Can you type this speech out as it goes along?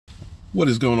What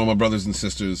is going on, my brothers and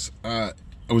sisters? I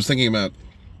was thinking about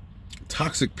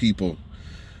toxic people,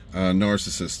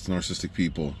 narcissists, narcissistic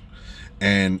people,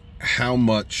 and how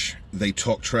much they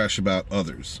talk trash about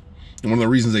others. And one of the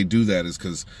reasons they do that is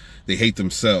because they hate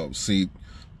themselves. See,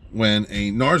 when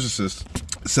a narcissist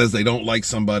says they don't like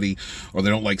somebody or they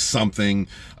don't like something,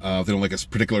 they don't like a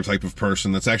particular type of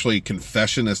person, that's actually a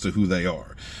confession as to who they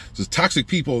are. So toxic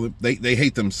people, they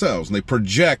hate themselves and they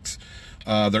project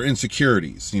their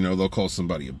insecurities. You know, they'll call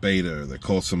somebody a beta, or they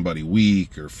call somebody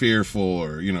weak or fearful,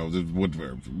 or, you know,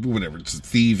 whatever, it's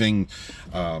thieving,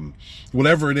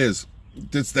 whatever it is,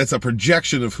 that's a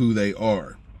projection of who they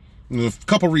are. There's a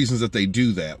couple reasons that they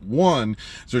do that. One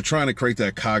is they're trying to create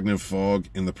that cognitive fog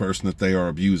in the person that they are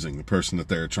abusing, the person that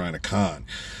they're trying to con.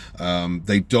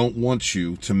 They don't want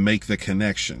you to make the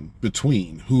connection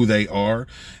between who they are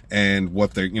and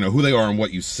what they're, who they are and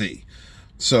what you see.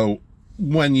 So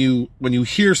when you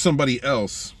hear somebody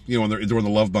else, when they're during the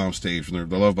love bomb stage, when they're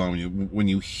the love bomb, when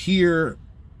you hear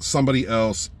somebody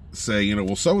else say,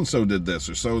 well, so-and-so did this,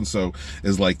 or so-and-so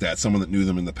is like that, someone that knew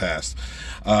them in the past,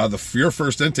 your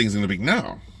first instinct is going to be,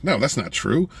 no, that's not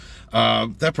true.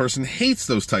 That person hates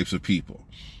those types of people.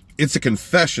 It's a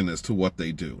confession as to what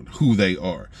they do and who they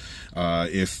are.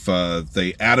 If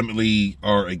they adamantly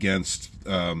are against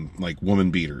like woman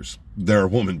beaters, they're a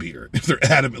woman beater. If they're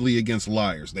adamantly against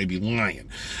liars, they be lying.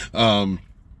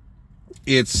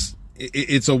 It's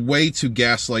a way to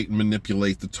gaslight and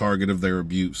manipulate the target of their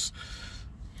abuse.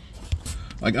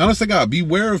 Like, honest to God,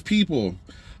 beware of people,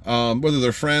 whether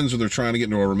they're friends or they're trying to get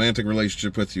into a romantic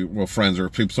relationship with you. Well, friends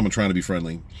or someone trying to be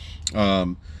friendly.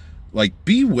 Like,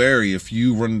 be wary if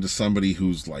you run into somebody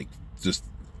who's like just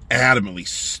adamantly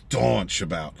staunch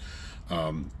about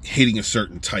hating a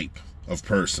certain type of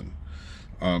person.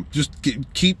 Just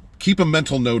keep a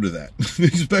mental note of that,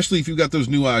 especially if you've got those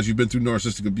new eyes, you've been through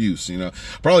narcissistic abuse.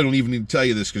 Probably don't even need to tell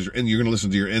you this because you're going to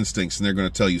listen to your instincts and they're going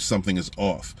to tell you something is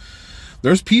off.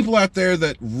 There's people out there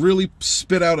that really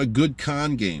spit out a good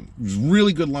con game,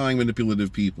 really good lying,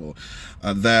 manipulative people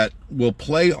that will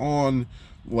play on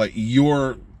like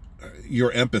your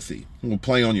empathy, will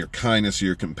play on your kindness,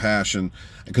 your compassion,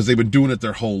 because they've been doing it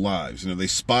their whole lives. They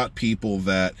spot people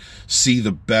that see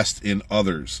the best in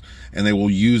others, and they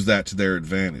will use that to their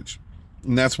advantage.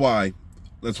 And that's one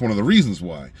of the reasons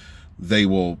why they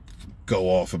will go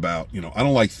off about, I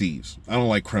don't like thieves, I don't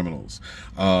like criminals,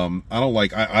 I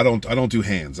don't do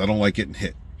hands, I don't like getting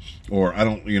hit, or I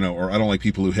don't like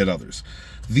people who hit others.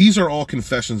 These are all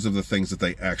confessions of the things that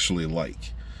they actually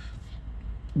like.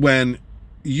 When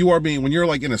you're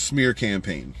like in a smear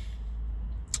campaign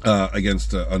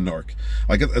against a narc,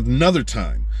 like another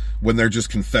time when they're just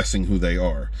confessing who they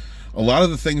are, a lot of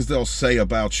the things they'll say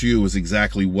about you is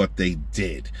exactly what they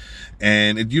did.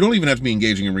 And you don't even have to be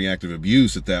engaging in reactive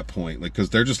abuse at that point, like, because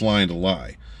they're just lying to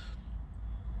lie.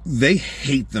 They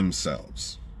hate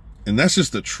themselves. And that's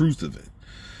just the truth of it.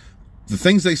 The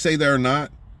things they say they're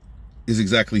not is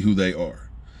exactly who they are.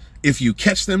 If you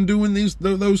catch them doing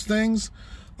those things,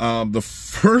 the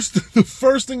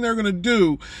first thing they're going to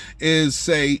do is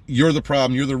say, you're the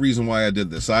problem. You're the reason why I did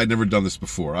this. I'd never done this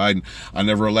before. I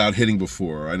never allowed hitting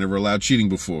before. I never allowed cheating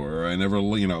before. Or I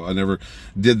never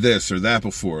did this or that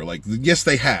before. Like, yes,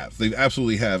 they have. They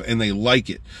absolutely have. And they like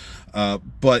it.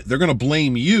 But they're going to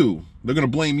blame you. They're going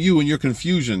to blame you in your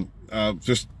confusion,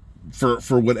 just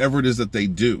for whatever it is that they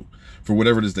do, for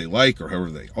whatever it is they like or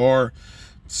however they are.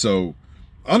 So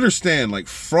understand, like,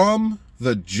 from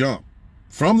the jump,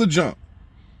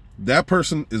 that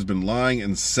person has been lying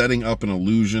and setting up an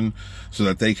illusion so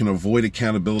that they can avoid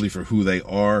accountability for who they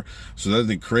are, so that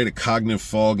they create a cognitive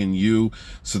fog in you,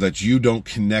 so that you don't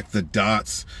connect the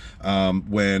dots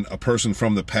when a person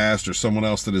from the past or someone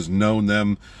else that has known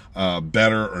them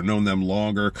better or known them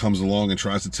longer comes along and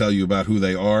tries to tell you about who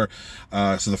they are.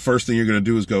 So the first thing you're going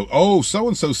to do is go, oh,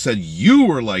 so-and-so said you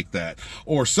were like that,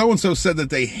 or so-and-so said that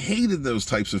they hated those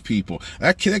types of people.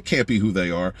 That can't be who they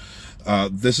are.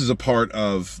 This is a part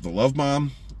of the love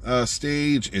bomb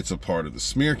stage. It's a part of the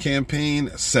smear campaign,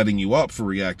 setting you up for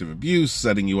reactive abuse,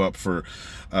 setting you up for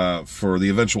the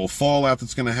eventual fallout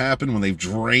that's going to happen when they've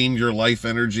drained your life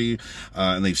energy,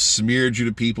 and they've smeared you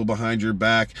to people behind your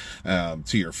back,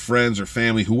 to your friends or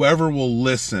family, whoever will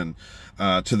listen,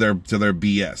 to their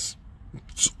BS.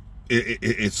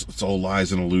 It's all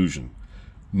lies and illusion.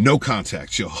 No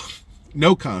contact, y'all.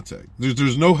 No contact.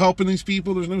 There's no helping these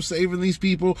people. There's no saving these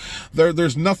people.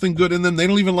 There's nothing good in them. They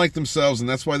don't even like themselves, and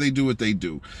that's why they do what they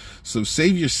do. So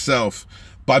save yourself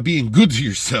by being good to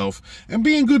yourself and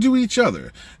being good to each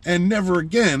other, and never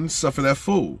again suffer that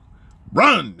fool.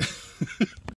 Run!